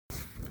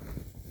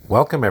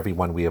Welcome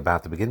everyone. We are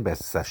about to begin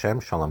B'ezras Hashem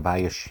Shalom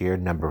Bayis Shir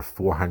number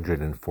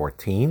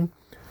 414.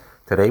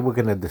 Today we're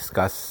going to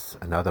discuss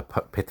another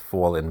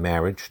pitfall in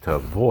marriage to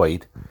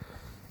avoid,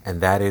 and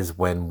that is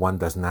when one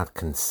does not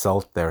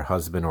consult their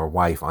husband or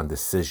wife on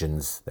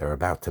decisions they're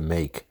about to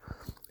make,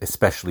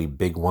 especially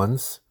big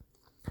ones.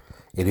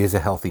 It is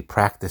a healthy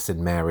practice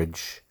in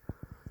marriage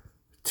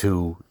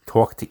to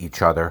talk to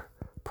each other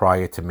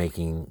prior to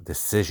making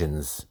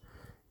decisions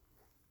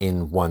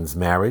in one's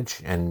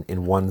marriage and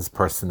in one's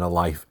personal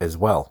life as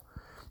well.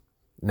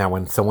 Now,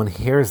 when someone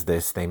hears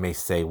this, they may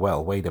say,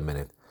 well, wait a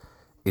minute,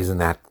 isn't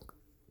that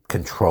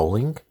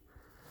controlling?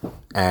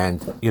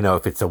 And,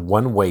 if it's a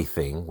one-way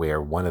thing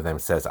where one of them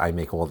says, I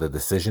make all the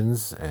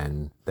decisions,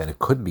 and then it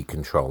could be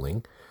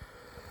controlling.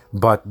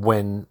 But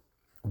when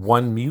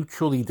one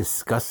mutually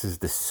discusses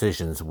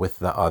decisions with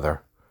the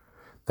other,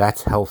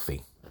 that's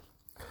healthy.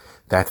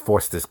 That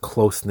fosters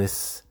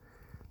closeness,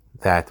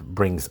 that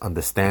brings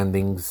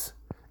understandings,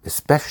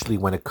 especially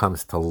when it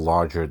comes to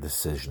larger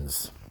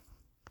decisions.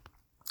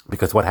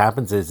 Because what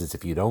happens is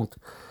if you don't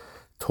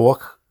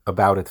talk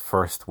about it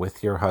first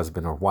with your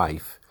husband or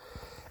wife,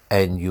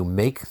 and you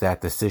make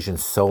that decision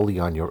solely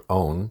on your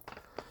own,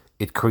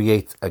 it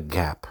creates a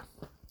gap.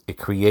 It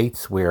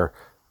creates where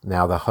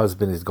now the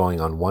husband is going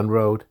on one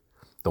road,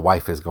 the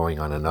wife is going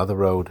on another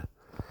road,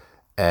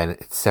 and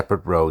it's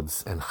separate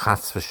roads, and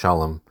chas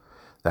v'shalom,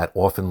 that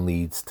often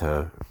leads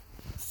to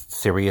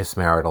serious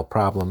marital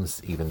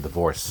problems, even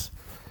divorce.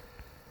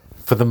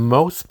 For the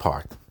most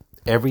part,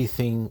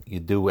 everything you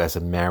do as a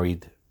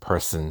married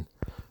person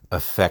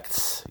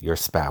affects your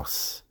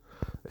spouse,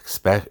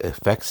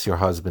 affects your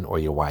husband or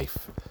your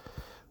wife,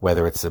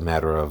 whether it's a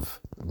matter of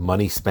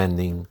money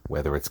spending,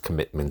 whether it's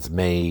commitments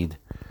made.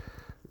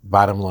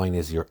 Bottom line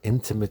is you're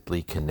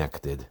intimately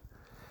connected.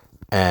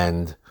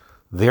 And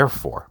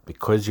therefore,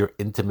 because you're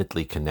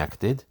intimately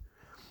connected,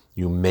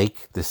 you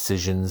make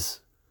decisions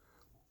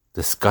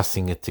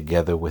discussing it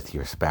together with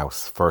your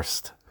spouse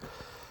first.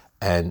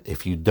 And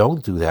if you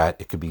don't do that,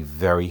 it could be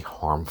very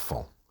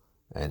harmful.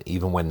 And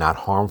even when not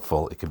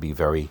harmful, it could be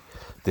very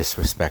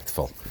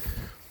disrespectful.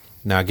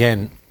 Now,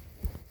 again,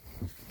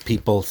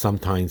 people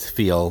sometimes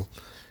feel,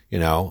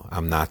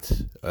 I'm not,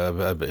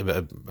 no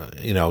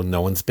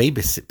one's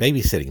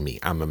babysitting me.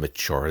 I'm a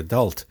mature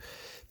adult.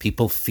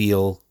 People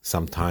feel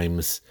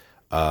sometimes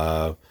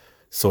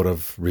sort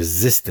of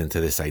resistant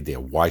to this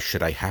idea. Why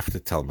should I have to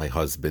tell my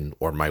husband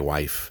or my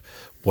wife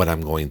what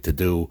I'm going to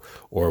do,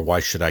 or why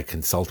should I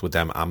consult with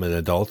them? I'm an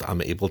adult.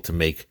 I'm able to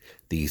make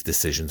these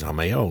decisions on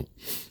my own.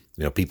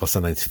 People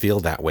sometimes feel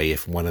that way.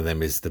 If one of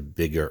them is the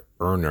bigger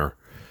earner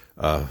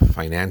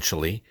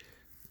financially,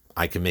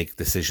 I can make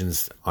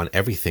decisions on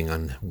everything,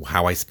 on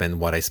how I spend,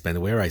 what I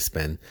spend, where I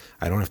spend.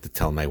 I don't have to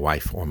tell my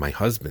wife or my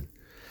husband.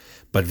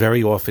 But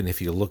very often,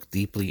 if you look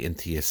deeply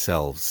into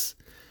yourselves,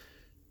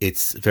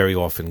 it's very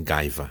often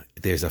gaiva.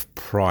 There's a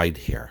pride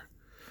here.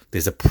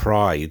 There's a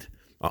pride,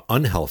 an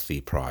unhealthy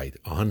pride,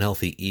 an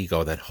unhealthy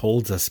ego that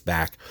holds us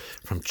back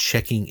from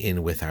checking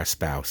in with our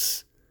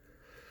spouse.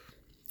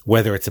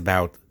 Whether it's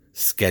about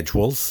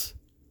schedules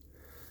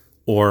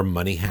or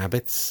money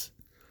habits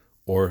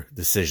or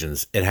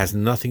decisions, it has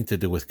nothing to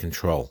do with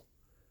control.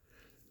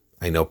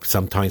 I know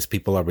sometimes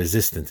people are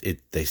resistant.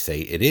 They say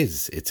it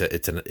is.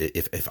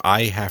 If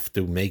I have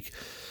to make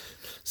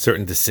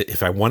certain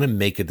if I want to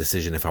make a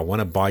decision, if I want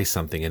to buy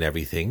something and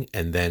everything,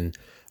 and then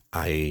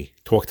I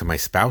talk to my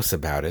spouse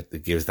about it,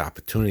 it gives the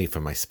opportunity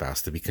for my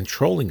spouse to be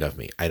controlling of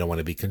me. I don't want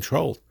to be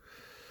controlled.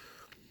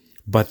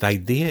 But the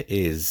idea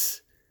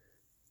is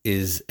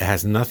it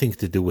has nothing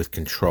to do with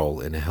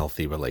control in a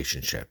healthy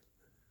relationship.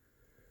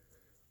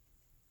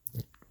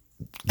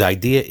 The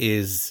idea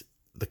is,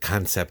 the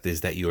concept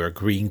is that you are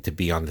agreeing to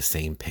be on the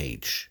same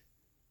page.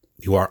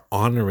 You are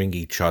honoring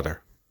each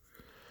other,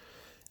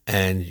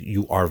 and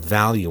you are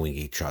valuing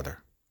each other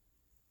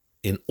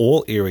in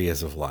all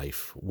areas of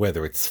life,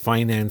 whether it's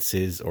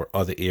finances or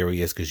other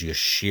areas, because you're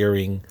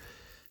sharing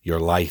your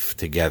life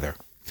together.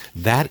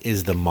 That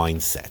is the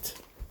mindset.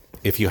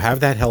 If you have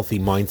that healthy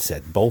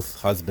mindset,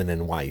 both husband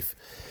and wife,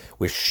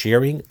 we're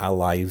sharing our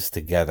lives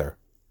together.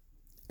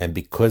 And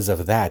because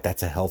of that,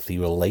 that's a healthy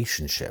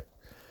relationship.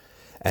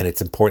 And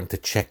it's important to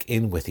check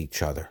in with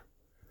each other.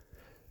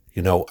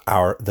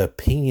 The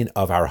opinion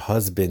of our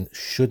husband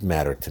should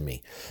matter to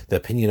me. The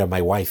opinion of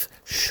my wife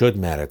should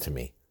matter to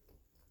me.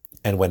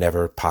 And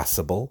whenever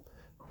possible,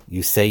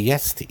 you say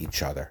yes to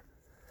each other.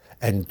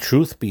 And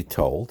truth be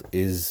told,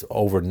 is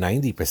over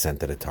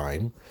 90% of the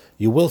time,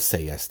 you will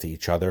say yes to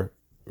each other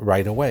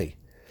right away.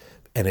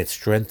 And it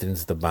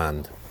strengthens the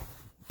bond.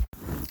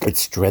 It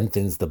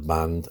strengthens the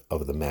bond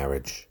of the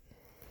marriage.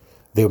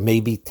 There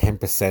may be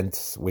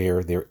 10%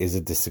 where there is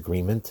a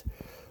disagreement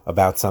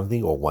about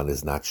something, or one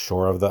is not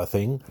sure of the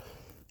thing,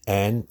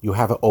 and you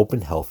have an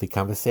open, healthy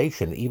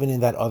conversation. Even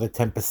in that other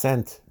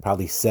 10%,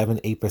 probably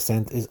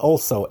 7-8% is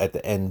also at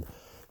the end,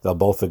 they'll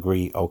both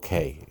agree,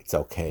 okay,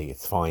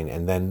 it's fine.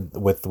 And then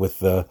with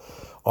the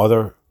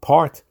other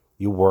part,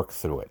 you work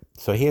through it.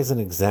 So here's an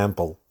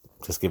example,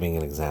 just giving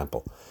an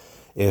example.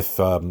 If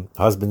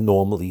husband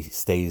normally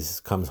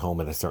comes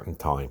home at a certain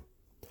time,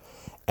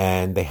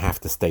 and they have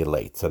to stay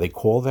late, so they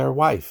call their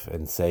wife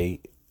and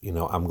say,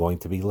 I'm going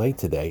to be late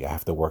today. I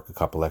have to work a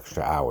couple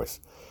extra hours.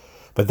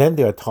 But then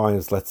there are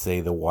times, let's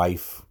say the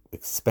wife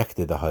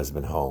expected the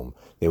husband home.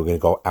 They were going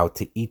to go out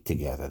to eat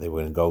together. They were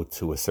going to go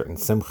to a certain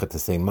simcha to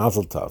say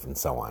mazel tov and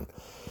so on.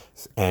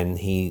 And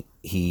he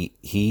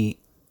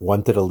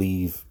wanted to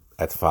leave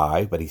at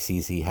 5, but he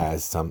sees he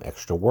has some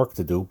extra work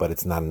to do, but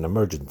it's not an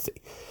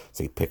emergency.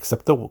 So he picks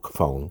up the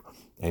phone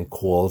and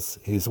calls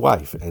his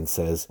wife and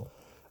says,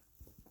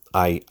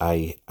 I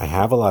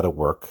have a lot of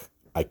work.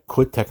 I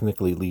could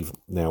technically leave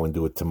now and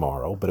do it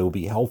tomorrow, but it would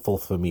be helpful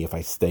for me if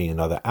I stay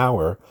another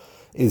hour.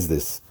 Is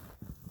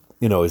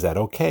that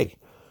okay?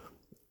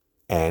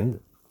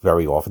 And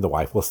very often the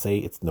wife will say,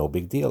 it's no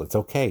big deal. It's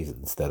okay.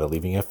 Instead of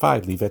leaving at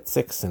 5, leave at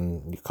 6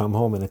 and you come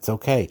home and it's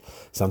okay.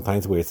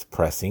 Sometimes where it's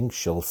pressing,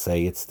 she'll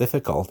say it's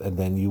difficult, and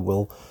then you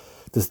will,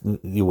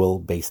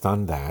 based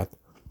on that,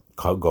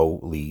 go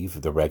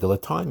leave the regular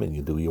time and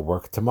you do your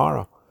work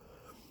tomorrow.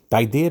 The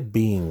idea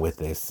being with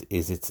this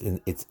is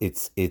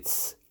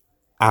it's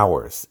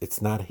ours.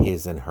 It's not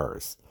his and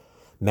hers.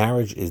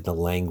 Marriage is the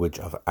language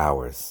of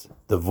ours.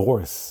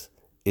 Divorce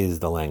is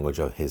the language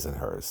of his and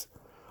hers.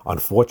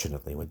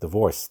 Unfortunately, with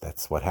divorce,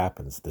 that's what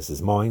happens. This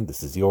is mine,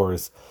 this is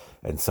yours,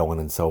 and so on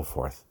and so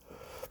forth.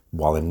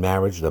 While in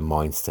marriage, the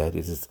mindset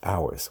is it's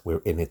ours. We're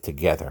in it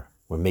together.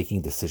 We're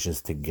making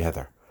decisions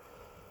together.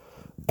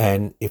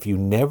 And if you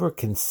never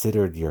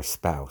considered your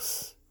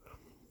spouse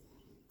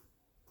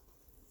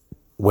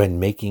when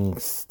making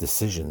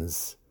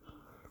decisions,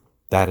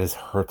 that is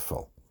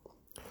hurtful.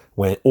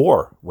 When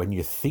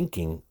you're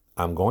thinking,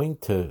 I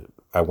want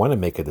to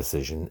make a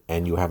decision,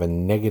 and you have a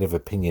negative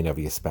opinion of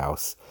your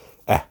spouse,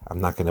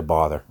 I'm not going to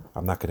bother.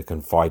 I'm not going to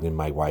confide in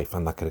my wife.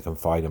 I'm not going to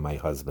confide in my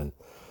husband.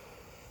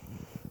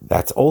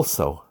 That's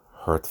also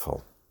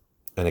hurtful,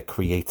 and it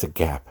creates a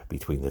gap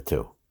between the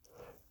two.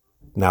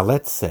 Now,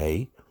 let's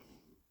say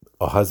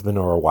a husband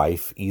or a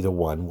wife, either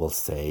one will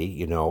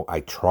say,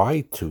 I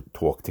tried to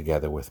talk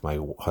together with my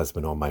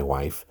husband or my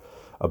wife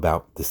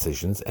about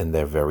decisions, and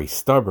they're very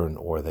stubborn,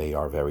 or they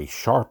are very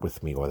sharp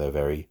with me, or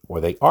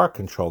they are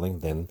controlling.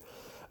 Then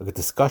a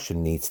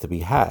discussion needs to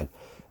be had,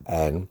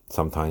 and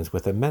sometimes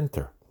with a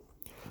mentor.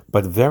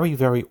 But very,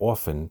 very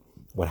often,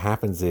 what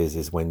happens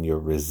is when you're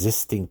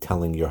resisting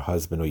telling your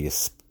husband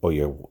or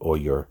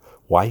your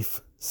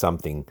wife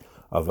something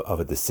of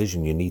a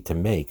decision you need to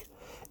make,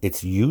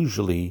 it's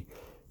usually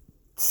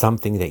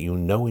something that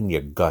in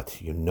your gut,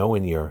 in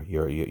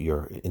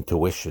your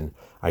intuition,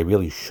 I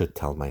really should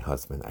tell my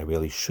husband, I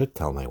really should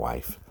tell my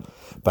wife.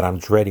 But I'm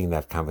dreading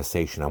that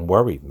conversation. I'm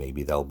worried.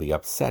 Maybe they'll be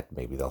upset.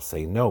 Maybe they'll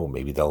say no.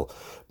 Maybe they'll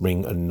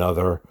bring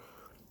another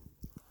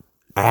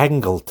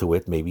angle to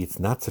it. Maybe it's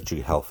not such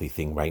a healthy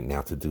thing right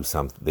now to do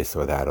this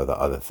or that or the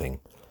other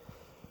thing.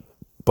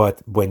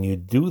 But when you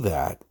do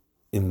that,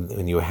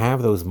 when you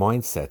have those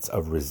mindsets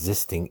of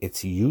resisting,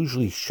 it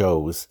usually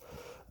shows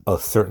a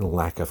certain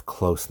lack of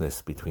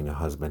closeness between a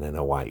husband and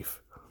a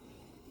wife.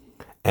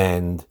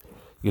 And,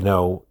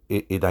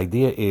 the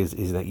idea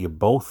is that you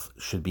both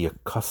should be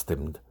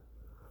accustomed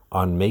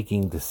on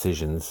making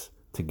decisions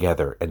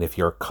together. And if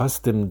you're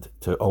accustomed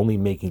to only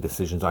making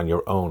decisions on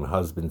your own,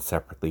 husband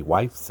separately,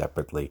 wife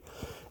separately,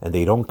 and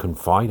they don't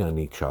confide on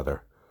each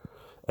other,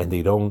 and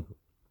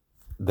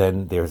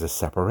then there's a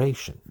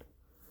separation.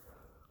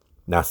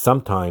 Now,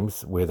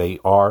 sometimes where they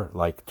are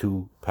like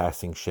two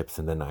passing ships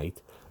in the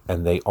night,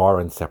 and they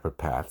are on separate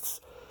paths,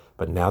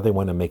 but now they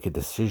want to make a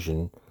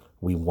decision.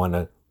 We want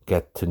to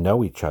get to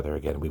know each other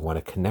again. We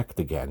want to connect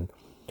again,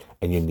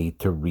 and you need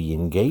to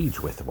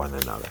re-engage with one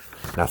another.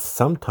 Now,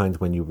 sometimes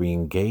when you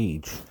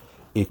re-engage,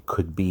 it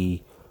could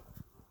be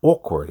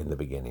awkward in the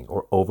beginning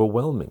or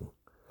overwhelming,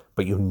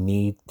 but you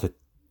need to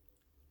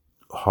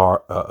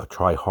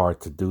try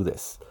hard to do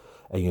this,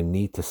 and you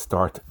need to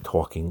start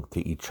talking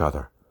to each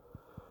other.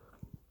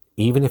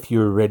 Even if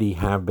you already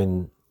have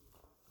been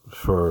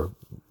for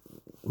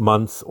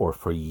months or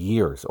for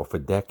years or for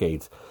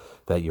decades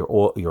that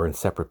you're in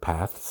separate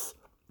paths,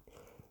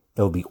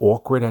 it'll be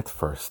awkward at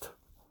first,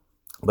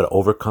 but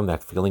overcome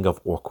that feeling of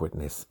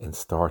awkwardness and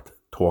start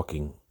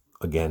talking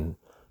again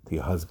to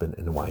your husband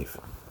and wife,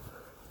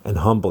 and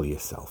humble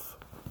yourself.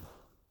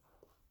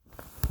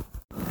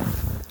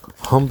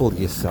 Humble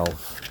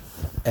yourself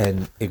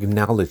and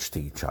acknowledge to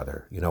each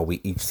other.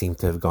 We each seem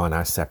to have gone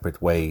our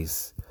separate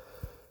ways.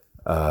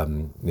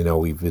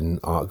 We've been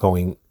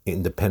going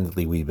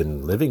independently. We've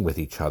been living with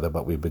each other,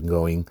 but we've been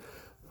going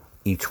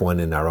each one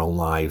in our own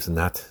lives,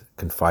 not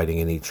confiding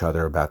in each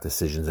other about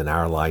decisions in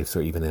our lives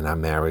or even in our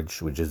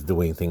marriage. We're just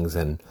doing things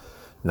and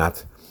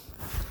not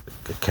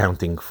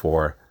accounting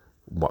for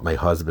what my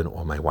husband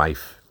or my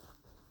wife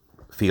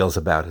feels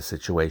about a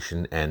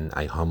situation. And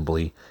I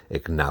humbly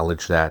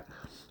acknowledge that,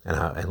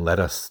 and let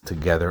us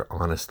together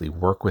honestly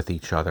work with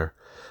each other.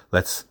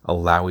 Let's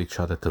allow each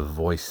other to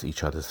voice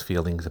each other's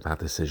feelings about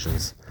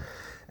decisions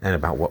and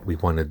about what we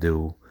want to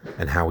do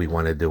and how we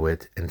want to do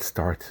it, and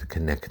start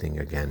connecting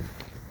again.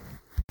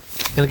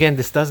 And again,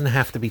 this doesn't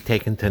have to be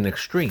taken to an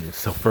extreme.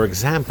 So, for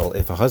example,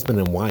 if a husband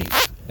and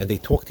wife, and they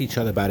talk to each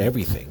other about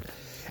everything,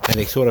 and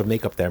they sort of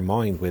make up their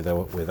mind where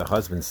the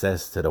husband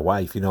says to the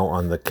wife,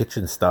 on the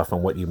kitchen stuff,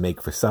 on what you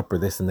make for supper,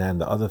 this and that, and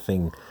the other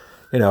thing,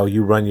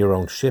 you run your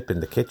own ship in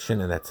the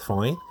kitchen, and that's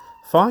fine.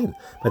 Fine.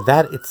 But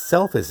that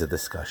itself is a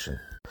discussion.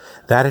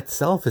 That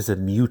itself is a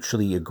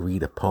mutually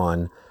agreed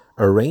upon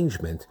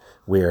arrangement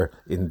where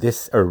in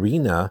this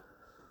arena,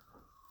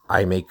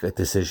 I make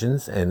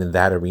decisions, and in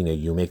that arena,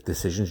 you make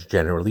decisions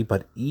generally.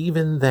 But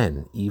even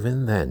then,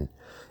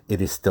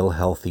 it is still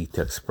healthy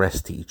to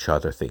express to each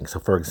other things. So,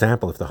 for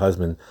example, if the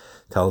husband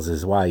tells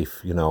his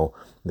wife,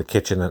 the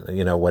kitchen,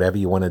 whatever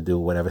you want to do,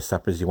 whatever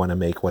suppers you want to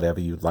make,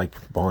 whatever you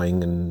like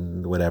buying,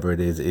 and whatever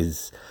it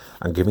is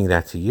I'm giving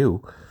that to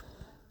you,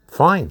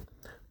 fine.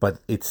 But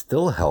it's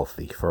still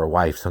healthy for a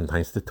wife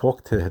sometimes to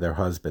talk to their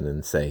husband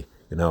and say,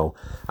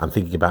 I'm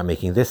thinking about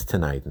making this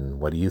tonight, and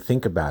what do you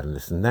think about it, and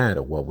this and that,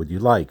 or what would you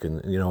like,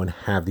 and and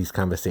have these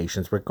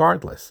conversations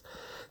regardless.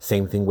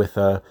 Same thing with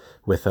a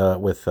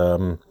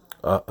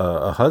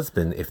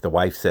husband. If the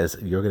wife says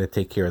you're going to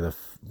take care of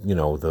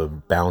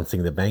the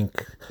balancing the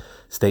bank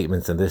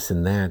statements and this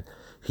and that,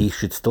 he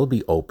should still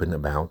be open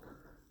about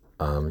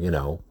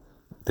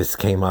this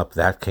came up,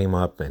 that came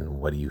up, and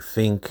what do you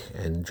think,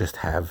 and just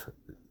have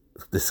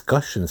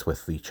discussions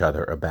with each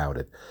other about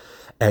it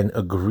and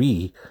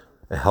agree.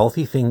 A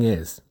healthy thing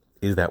is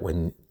that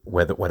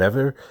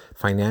whatever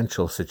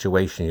financial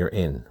situation you're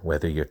in,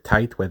 whether you're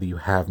tight, whether you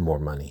have more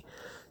money,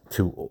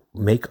 to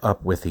make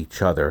up with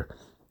each other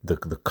the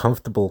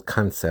comfortable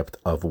concept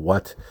of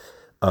what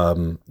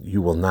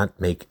you will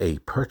not make a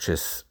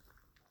purchase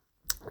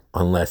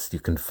unless you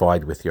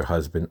confide with your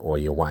husband or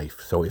your wife.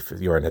 So if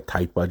you're in a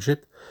tight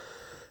budget,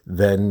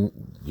 then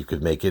you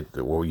could make it,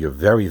 or you're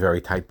very,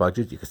 very tight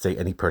budget, you could say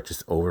any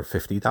purchase over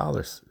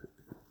 $50.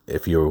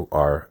 If you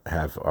are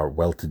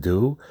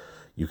well-to-do,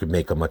 you could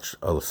make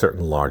a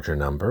certain larger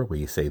number where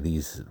you say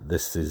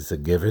this is a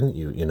given,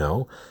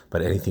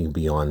 but anything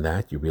beyond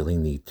that, you really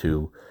need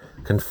to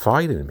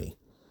confide in me.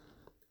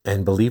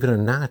 And believe it or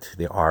not,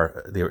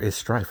 there is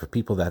strife for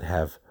people that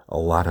have a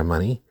lot of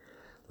money.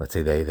 Let's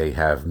say they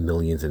have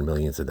millions and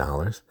millions of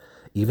dollars.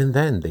 Even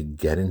then, they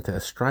get into a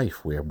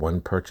strife where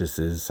one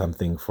purchases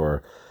something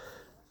for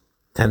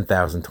 $10,000,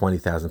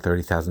 $20,000,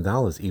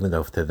 $30,000, even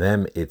though to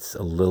them it's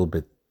a little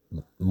bit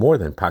more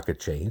than pocket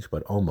change,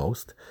 but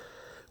almost,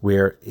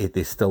 where it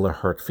is still a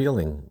hurt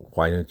feeling.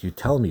 Why don't you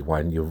tell me?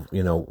 Why don't you,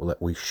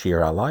 let we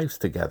share our lives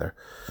together?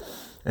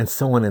 And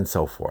so on and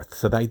so forth.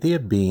 So the idea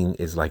being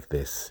is like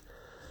this.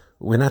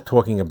 We're not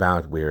talking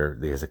about where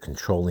there's a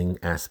controlling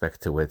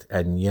aspect to it.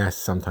 And yes,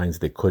 sometimes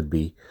there could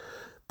be,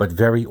 but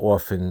very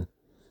often,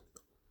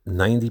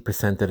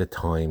 90% of the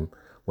time,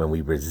 when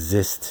we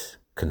resist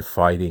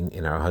confiding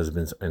in our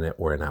husbands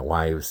or in our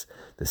wives,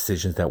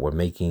 decisions that we're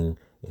making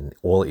in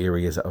all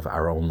areas of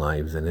our own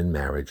lives and in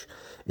marriage,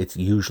 it's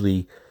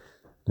usually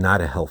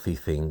not a healthy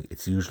thing.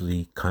 It's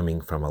usually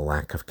coming from a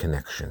lack of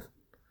connection.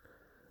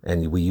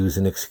 And we use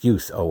an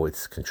excuse,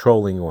 it's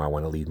controlling, or I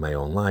want to lead my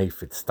own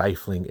life, it's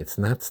stifling. It's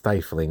not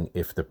stifling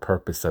if the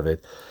purpose of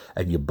it,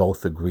 and you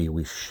both agree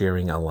we're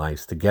sharing our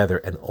lives together,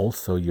 and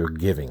also you're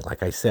giving.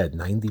 Like I said,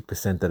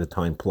 90% of the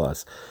time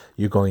plus,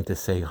 you're going to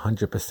say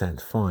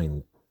 100%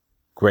 fine,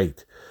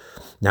 great.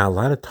 Now, a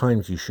lot of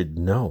times you should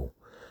know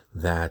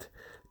that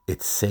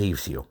it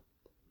saves you.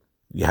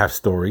 You have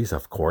stories,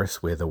 of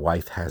course, where the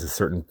wife has a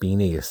certain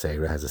bina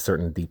yasera, has a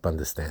certain deep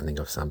understanding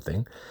of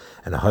something,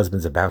 and the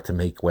husband's about to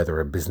make whether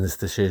a business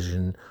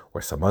decision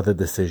or some other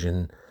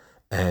decision,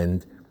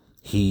 and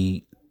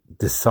he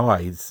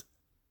decides,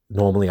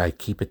 normally I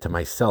keep it to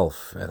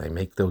myself and I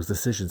make those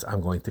decisions. I'm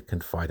going to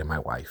confide in my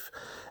wife.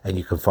 And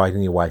you confide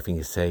in your wife and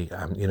you say,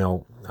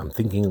 I'm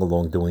thinking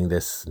along doing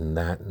this and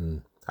that,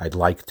 and I'd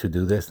like to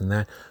do this and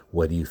that.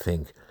 What do you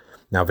think?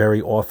 Now,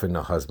 very often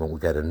a husband will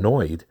get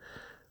annoyed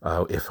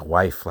if a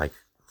wife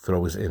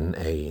throws in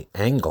a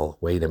angle.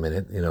 Wait a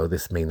minute,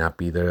 this may not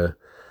be the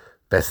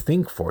best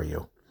thing for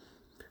you.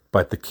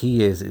 But the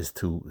key is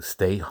to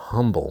stay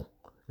humble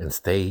and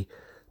stay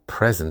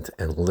present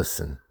and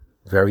listen.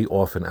 Very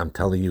often, I'm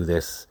telling you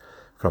this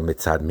from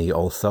mitzad me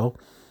also.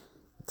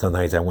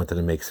 Sometimes I wanted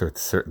to make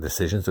certain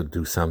decisions or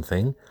do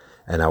something,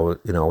 and I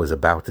was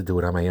about to do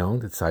it on my own.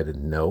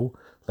 Decided no,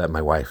 let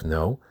my wife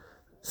know.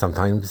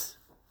 Sometimes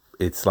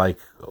it's like,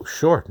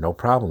 sure, no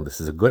problem.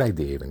 This is a good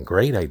idea, even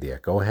great idea.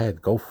 Go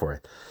ahead, go for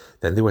it.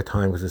 Then there were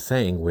times of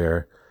saying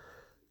where,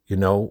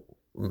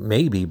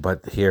 maybe,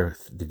 but here,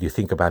 did you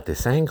think about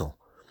this angle?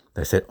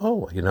 And I said,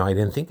 I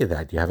didn't think of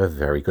that. You have a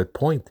very good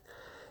point.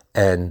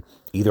 And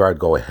either I'd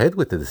go ahead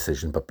with the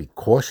decision, but be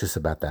cautious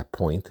about that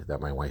point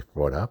that my wife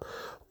brought up,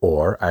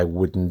 or I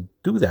wouldn't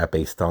do that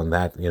based on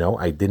that.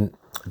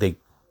 They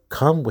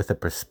come with a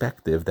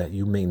perspective that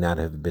you may not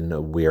have been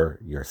aware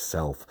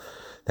yourself,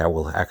 that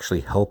will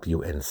actually help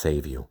you and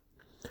save you.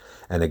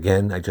 And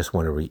again, I just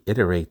want to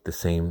reiterate the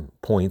same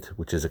point,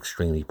 which is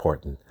extremely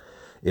important.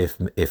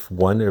 If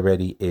one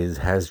already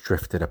has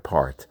drifted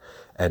apart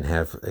and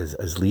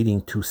is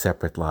leading two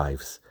separate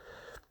lives,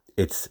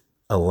 it's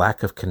A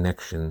lack of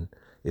connection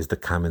is the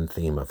common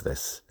theme of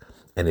this.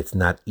 And it's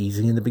not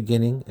easy in the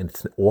beginning, and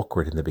it's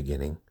awkward in the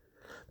beginning.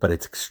 But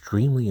it's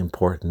extremely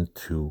important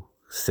to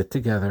sit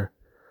together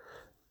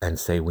and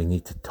say we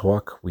need to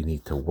talk, we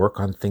need to work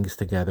on things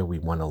together, we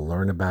want to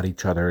learn about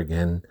each other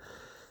again.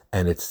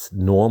 And it's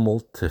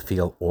normal to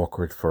feel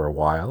awkward for a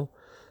while.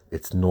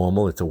 It's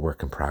normal, it's a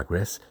work in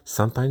progress.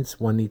 Sometimes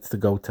one needs to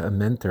go to a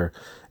mentor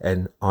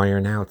and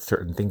iron out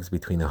certain things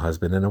between a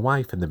husband and a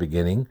wife in the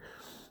beginning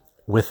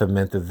with a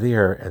mentor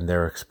there, and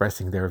they're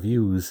expressing their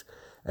views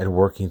and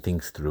working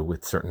things through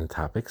with certain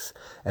topics.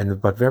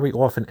 But very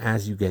often,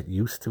 as you get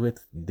used to it,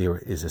 there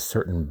is a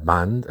certain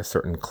bond, a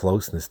certain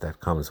closeness that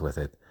comes with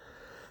it.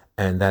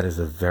 And that is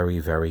a very,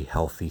 very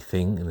healthy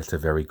thing, and it's a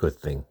very good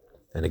thing.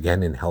 And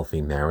again, in healthy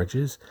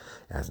marriages,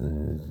 it has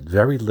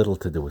very little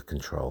to do with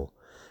control.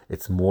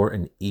 It's more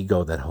an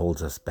ego that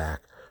holds us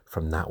back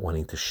from not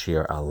wanting to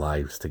share our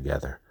lives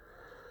together.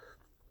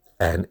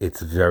 And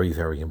it's very,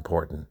 very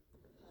important.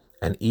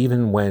 And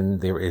even when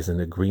there is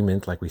an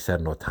agreement, like we said,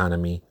 an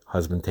autonomy,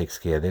 husband takes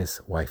care of this,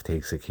 wife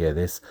takes care of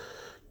this,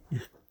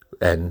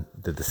 and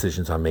the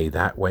decisions are made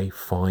that way,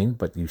 fine,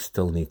 but you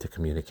still need to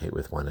communicate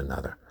with one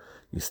another.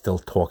 You still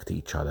talk to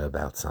each other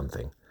about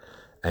something,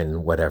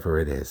 and whatever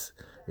it is.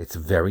 It's a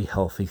very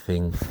healthy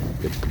thing.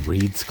 It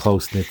breeds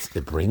closeness,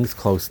 it brings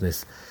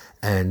closeness,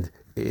 and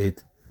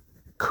it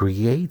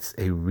creates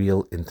a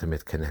real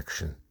intimate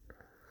connection.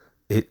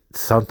 It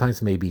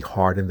sometimes may be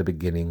hard in the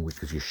beginning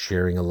because you're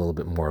sharing a little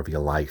bit more of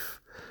your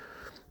life,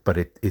 but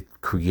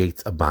it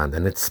creates a bond,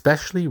 and it's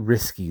especially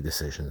risky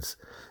decisions.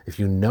 If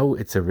you know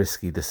it's a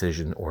risky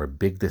decision or a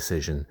big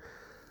decision,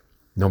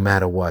 no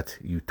matter what,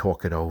 you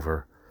talk it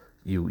over,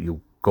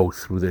 you go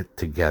through it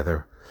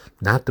together.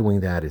 Not doing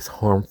that is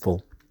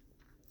harmful,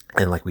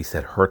 and like we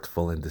said,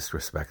 hurtful and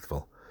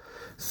disrespectful.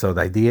 So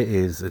the idea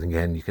is, and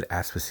again, you could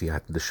ask for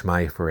siyata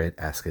d'shmaya for it,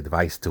 ask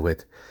advice to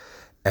it,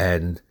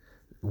 and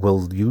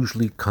will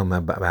usually come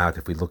about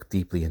if we look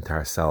deeply into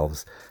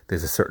ourselves.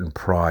 There's a certain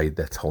pride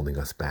that's holding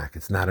us back.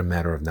 It's not a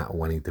matter of not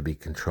wanting to be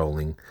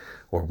controlling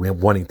or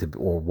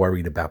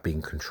worried about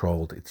being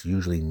controlled. It's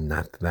usually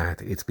not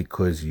that. It's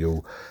because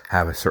you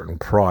have a certain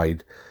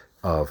pride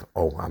of,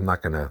 I'm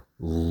not going to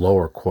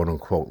quote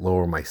unquote,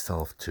 lower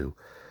myself to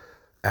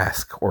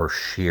ask or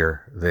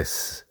share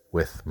this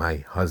with my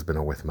husband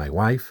or with my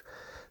wife.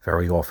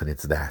 Very often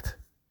it's that.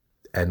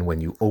 And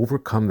when you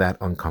overcome that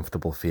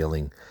uncomfortable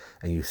feeling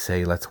and you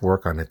say, let's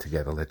work on it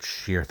together, let's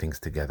share things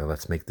together,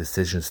 let's make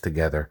decisions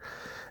together.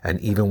 And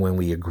even when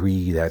we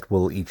agree that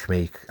we'll each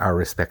make our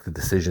respective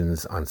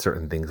decisions on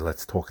certain things,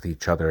 let's talk to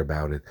each other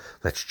about it.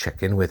 Let's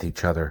check in with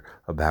each other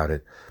about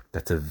it.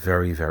 That's a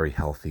very, very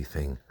healthy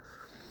thing.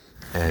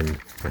 And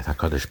with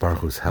HaKadosh Baruch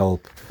Hu's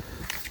help,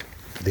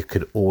 they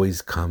could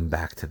always come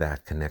back to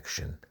that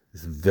connection.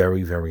 It's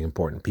very, very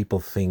important. People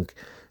think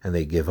and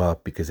they give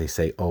up because they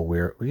say,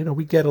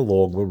 we get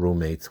along, we're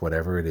roommates,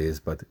 whatever it is,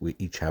 but we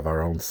each have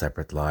our own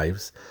separate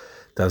lives.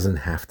 Doesn't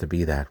have to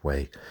be that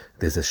way.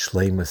 There's a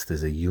shleimus,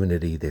 there's a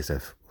unity, there's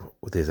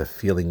a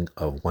feeling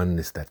of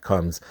oneness that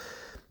comes.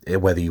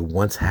 Whether you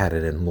once had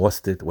it and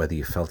lost it, whether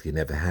you felt you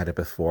never had it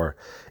before,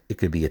 it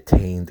could be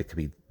attained, it could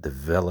be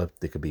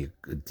developed, there could be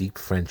a deep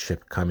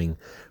friendship coming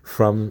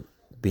from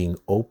being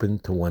open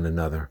to one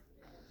another.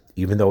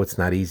 Even though it's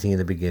not easy in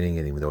the beginning,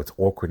 and even though it's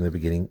awkward in the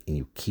beginning, and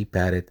you keep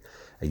at it,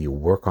 and you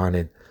work on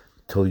it,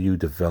 till you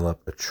develop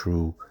a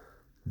true,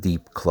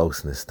 deep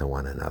closeness to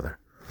one another.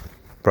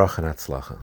 Bracha and Hatzlacha.